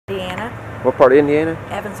What part of Indiana?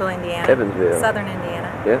 Evansville, Indiana. Evansville. Southern Indiana.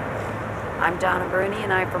 Yeah. I'm Donna Bruni,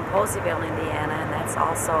 and I'm from Poseyville, Indiana, and that's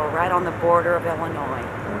also right on the border of Illinois.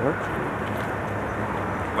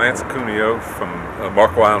 Lance Cuneo from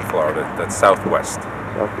Marco Island, Florida. That's southwest.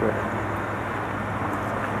 Southwest.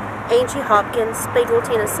 Angie Hopkins, Speedwell,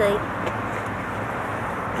 Tennessee.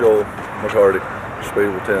 Joel McCarty,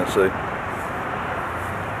 Speedwell, Tennessee.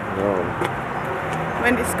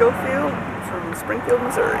 Wendy Schofield from Springfield,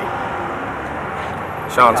 Missouri.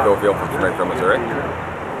 Sean Schofield from Springfield, Missouri.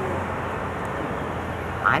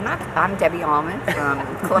 I'm Debbie Almond from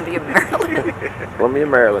Columbia, Maryland. Columbia,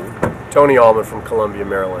 Maryland. Tony Allman from Columbia,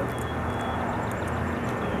 Maryland.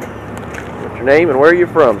 What's your name and where are you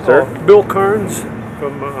from, sir? Bill Kearns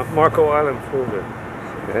from Marco Island, Florida.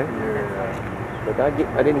 Okay. Look,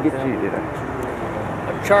 I didn't get you, did I?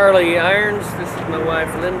 I'm Charlie Irons. This is my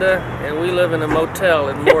wife Linda, and we live in a motel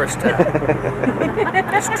in Morristown.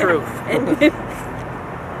 It's truth. And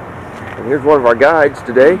here's one of our guides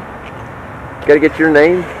today. Got to get your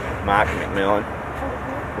name. Mike McMillan.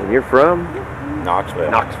 And you're from?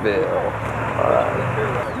 Knoxville. Knoxville.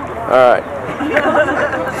 All right.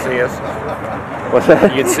 See us? What's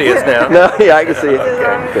that? You can see us now? No, yeah, I can see it.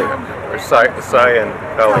 Okay. We're Cy and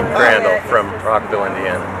Colleen Crandall from Rockville,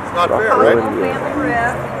 Indiana. It's not fair, right?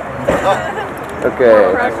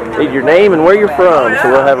 Okay. Need your name and where you're from,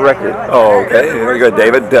 so we'll have a record. Oh, okay. Very good,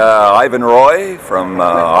 David. Ivan Roy from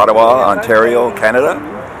Ottawa, Ontario, Canada.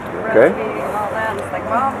 Okay. It's like,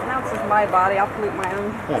 well, now this is my body. I'll pollute my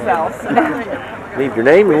own self. Leave your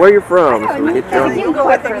name and where you're from, so we get you on. You go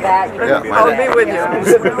with for that. Yeah, I'll be with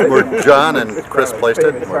you. We're John and Chris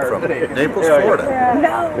Playstead. We're from Naples,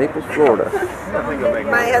 Florida. Naples, Florida.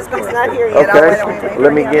 My husband's not here yet. Okay.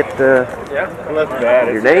 Let me get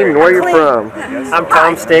your name and where you're from. I'm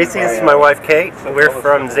Tom Stacy. This is my wife Kate. We're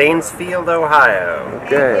from Zanesfield, Ohio.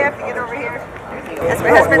 Okay. Get over here. That's my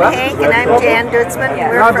husband Hank, and I'm Jan Dutzman.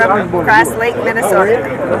 We're from Cross Lake, Minnesota.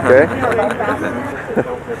 Okay.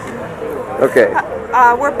 Okay.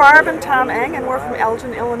 We're Barb and Tom Eng, and we're from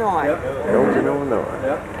Elgin, Illinois. Elgin, Illinois.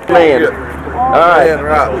 Man. All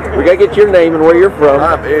right. We got to get your name and where you're from.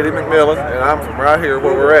 I'm Eddie McMillan, and I'm from right here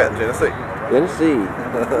where we're at in Tennessee. Tennessee.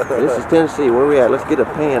 This is Tennessee. Where we at? Let's get a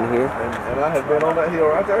pan here. And I have been on that hill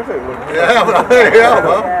right there too. Yeah,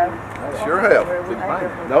 well, sure have.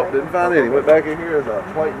 Nope, didn't find any. Went back in here as a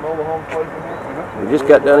plate, mobile home plate in here. We just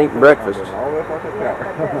got done eating breakfast All the way up like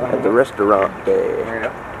that. at the restaurant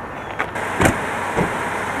there.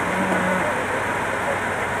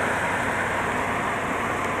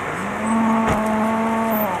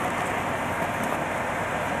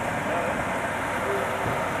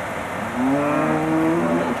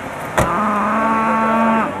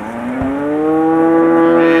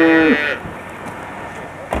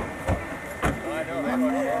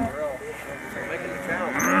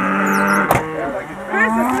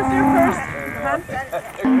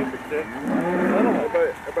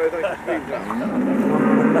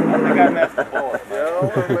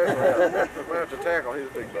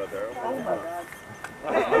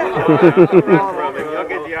 You'll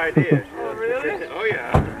get the idea. Oh, really? Oh,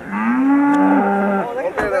 yeah. Oh, look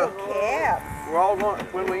at the little cats. We're all going,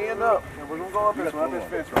 when we end up, we're going to go up this one, this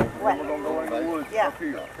fence road, and then we're going to go in the woods up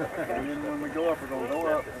here. And then when we go up, we're going to go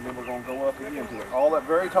up, and then we're going to go up again to all that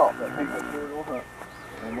very top, that peak up here, we'll hunt.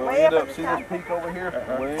 And we'll end up, see this peak over here,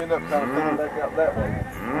 and we'll end up kind of coming back out that way.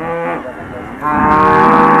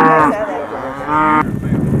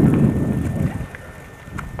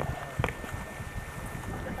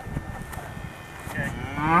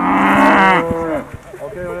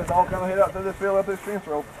 Okay, well, let's all kind of head out to this field, up this fence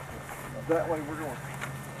road. That way we're going.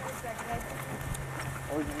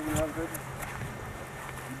 Oh, you can have a picture?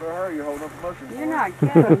 You better hurry, you're holding up the mushrooms. You're not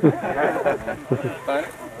kidding. Find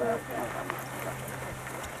it?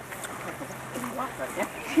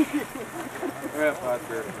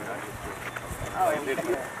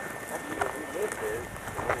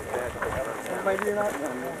 Maybe you're not.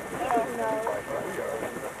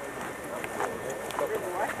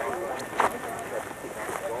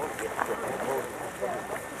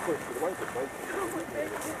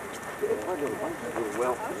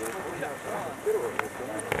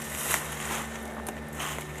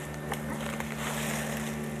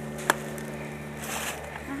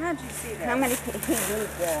 How'd you see that? How many leaves?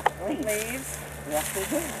 Leaves? Yeah, they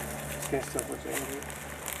do. Can't stop what's in here.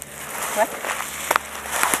 What?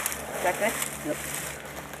 Is that good? Yep.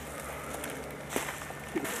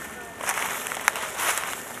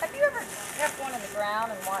 Have you ever kept one in the ground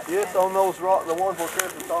and watched Yes, them? on those rock, the ones where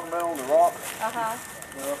Chris was talking about on the rocks. Uh-huh.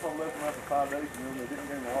 Well, I told them left them after 5 days, and then they didn't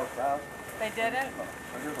gain a large size. They didn't?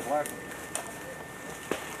 Here's a black one.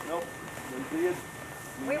 Nope. The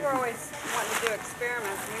We were always wanting to do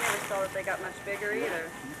experiments. We never saw that they got much bigger either.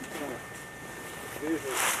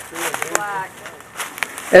 Black.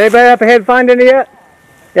 Anybody up ahead find any yet?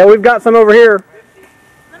 Yeah, we've got some over here.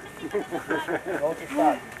 So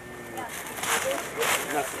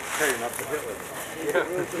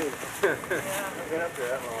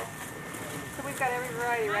we've got every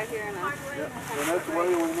variety right here in us. And that's the way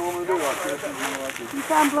we normally do like this. You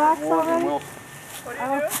found blacks already? What do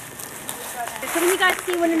you do? So when you guys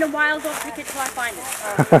see one in the wild, don't pick it till I find it.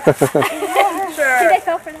 Sure. Did they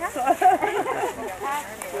fell for that?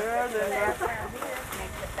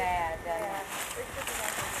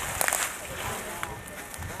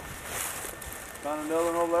 Found another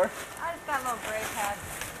one over there? I just got a little gray patch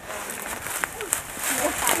over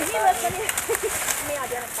here. Let me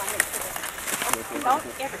identify it. Don't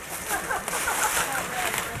ever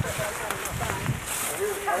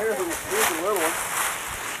Here's a little one.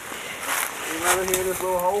 Right in here in this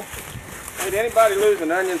little hole. Hey, did anybody lose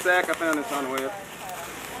an onion sack? I found this on the web.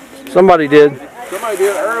 Somebody did. Somebody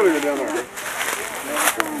did earlier down there.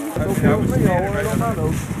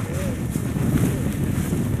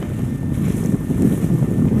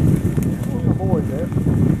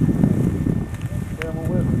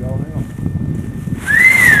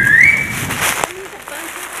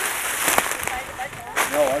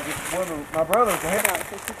 My brother's ahead.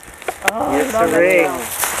 Yes, sirree.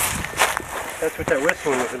 That's what that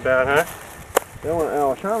whistling was about, huh? I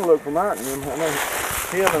was trying to look for Martin. I know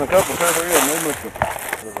he has a couple of here, and they must have.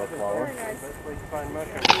 Very nice. Best place to find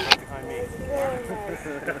mushrooms is right behind me.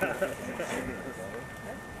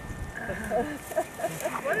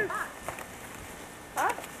 What is?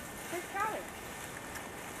 Huh? Where's Charlie?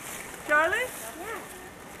 Charlie? Yeah.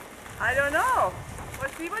 I don't know.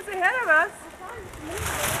 Well, she was ahead of us.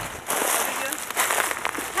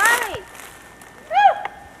 Charlie!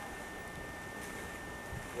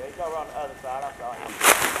 Yeah, you go around the other side. I saw him.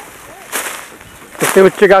 Let's see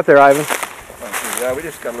what you got there, Ivan. Yeah, we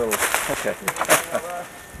just got a little. Okay.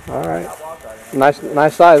 All right.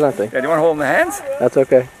 Nice size, aren't they? Yeah, do you want to hold them in the hands? That's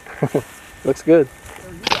okay. Looks good.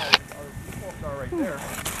 Oh,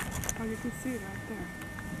 you can see it right there.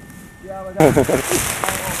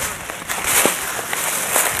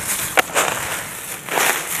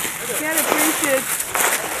 Get it, Bridget.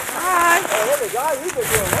 Hi. Oh, look, guys, you've been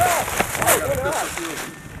doing well. Oh, good eye.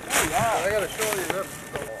 I got to show you this.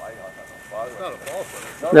 It's not a false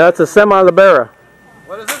one. No, it's a semi-libera.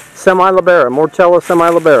 What is it? Semi-libera. Mortella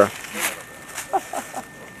semi-libera. I've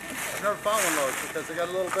never found one of those because they got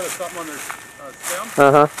a little bit of something on their stem.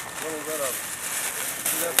 Uh-huh. A little bit of.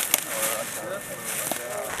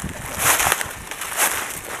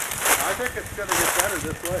 I think it's going to get better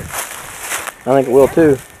this way. I think it will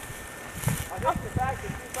too. I think the fact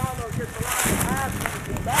that you found those gets a lot of ass when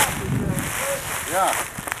you get back is good. Yeah.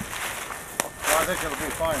 Well, I think it'll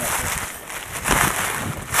be fine up there.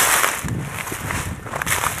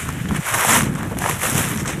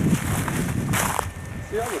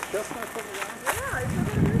 See all the chestnuts over there? Yeah,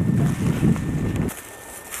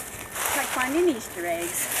 It's like finding Easter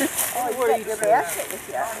eggs. Oh, you got your basket with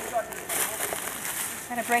you.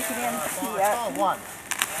 Gotta break it in. I saw one.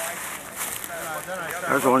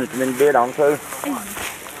 There's one that's been bid on too.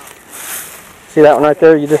 See that one right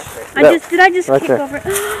there? You just. Did I just right kick there. over?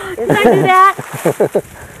 Did I do that?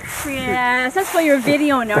 Yes, that's why you're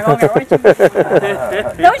videoing now.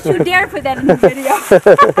 Don't you dare put that in the video.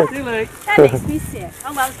 That makes me sick.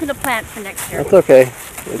 Oh well, it's gonna plant for next year. That's okay.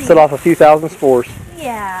 It set off a few thousand spores.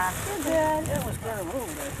 Yeah, they're good.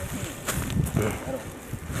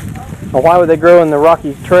 Well, why would they grow in the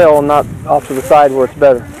rocky trail and not off to the side where it's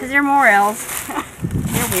better? Because they're Morels.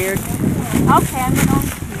 They're weird. Okay, I'm going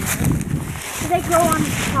here. Do they grow on the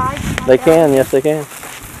side? They can, yes they can.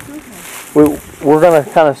 We're going to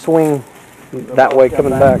kind of swing that way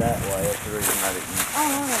coming back. That way, that's the reason I didn't.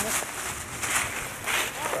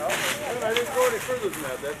 I didn't go any further than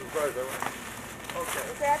that. That's as far as I went. Okay.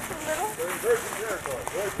 Is that too little?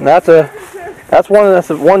 That's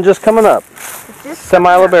one just coming up.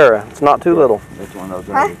 Semi-libera. It's not too little. That's one of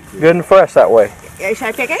those. Huh? Good and fresh that way. Yeah, should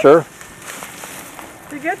I pick it? Sure.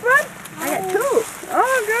 Did you get one? I got two.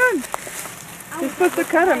 Oh, good. You're supposed to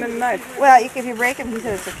cut them in the knife. Well, if you break them, he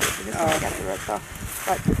said it's okay. So this one I got the red off.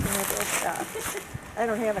 But I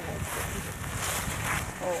don't have a knife.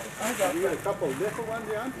 Oh, I got you got a couple of nickel ones,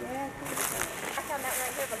 John? Yeah. I found that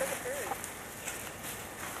right here, but look at hers.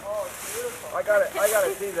 Oh, it's beautiful. I gotta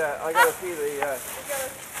see that. I gotta see the.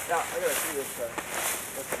 Yeah, I gotta see this.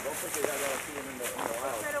 Listen, don't forget I gotta see them in the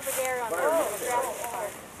wild. Right over there on the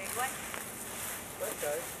big one.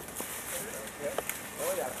 Okay.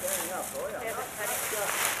 Oh yeah, standing up. Oh yeah. Yeah, but cut it.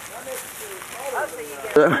 That makes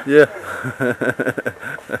Yeah.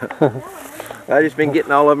 I just been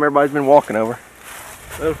getting all of them. Everybody's been walking over.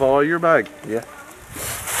 They'll follow your bag. Yeah.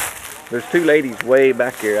 There's two ladies way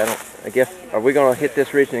back here. I guess, are we gonna hit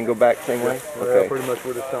this ridge and go back the same way? Yeah, Okay. pretty much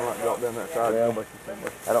we're just kind of like drop down that side. Yeah. And go back the same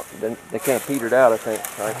way. They kind of petered out, I think.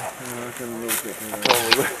 Right?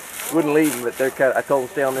 Yeah, We wouldn't leave them, but they're kind of, I told them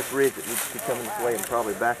to stay on this ridge. That we could come this way and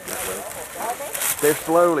probably back that way. They're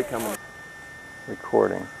slowly coming.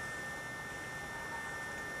 Recording.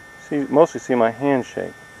 Mostly see my hand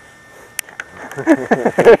shake. That's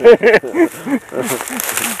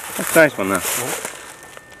a nice one though.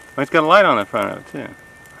 Oh, it's got a light on the front of it too.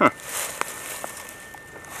 Huh.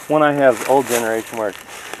 One I have old generation where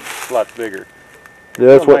it's lots bigger. Yeah,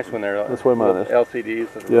 that's what. Nice when they're That's what mine is.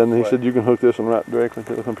 LCDs. Yeah, and he said you can hook this one right directly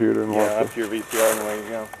to the computer and watch Yeah, it. up to your VCR and away you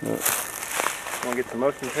go. Yeah. Want to get some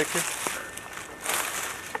motion pictures?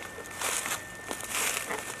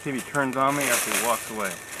 See if he turns on me or if he walks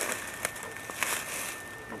away.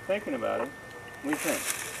 I'm thinking about it. What do you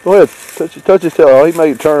think? Go ahead, touch his tail. Oh, he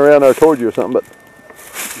may turn around there toward you or something, but.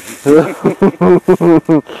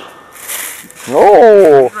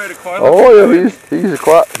 Oh, yeah, he's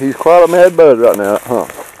quite a mad bud right now, huh?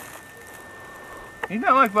 He's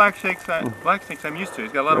not like black snakes I'm used to.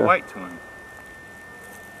 He's got a lot of white to him.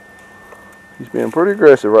 He's being pretty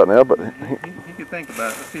aggressive right now, but He could think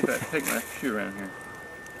about it. Let's see if I take my shoe around here.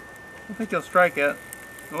 I think he'll strike it.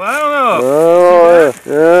 Well, I don't know. Oh,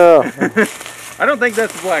 yeah. I don't think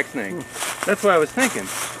that's a black snake. That's what I was thinking.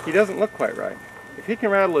 He doesn't look quite right. If he can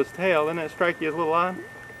rattle his tail, then that strike you as a little odd.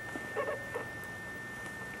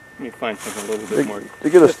 Let me find something a little bit more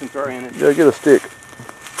get a, distance oriented. yeah, get a stick.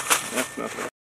 That's nothing.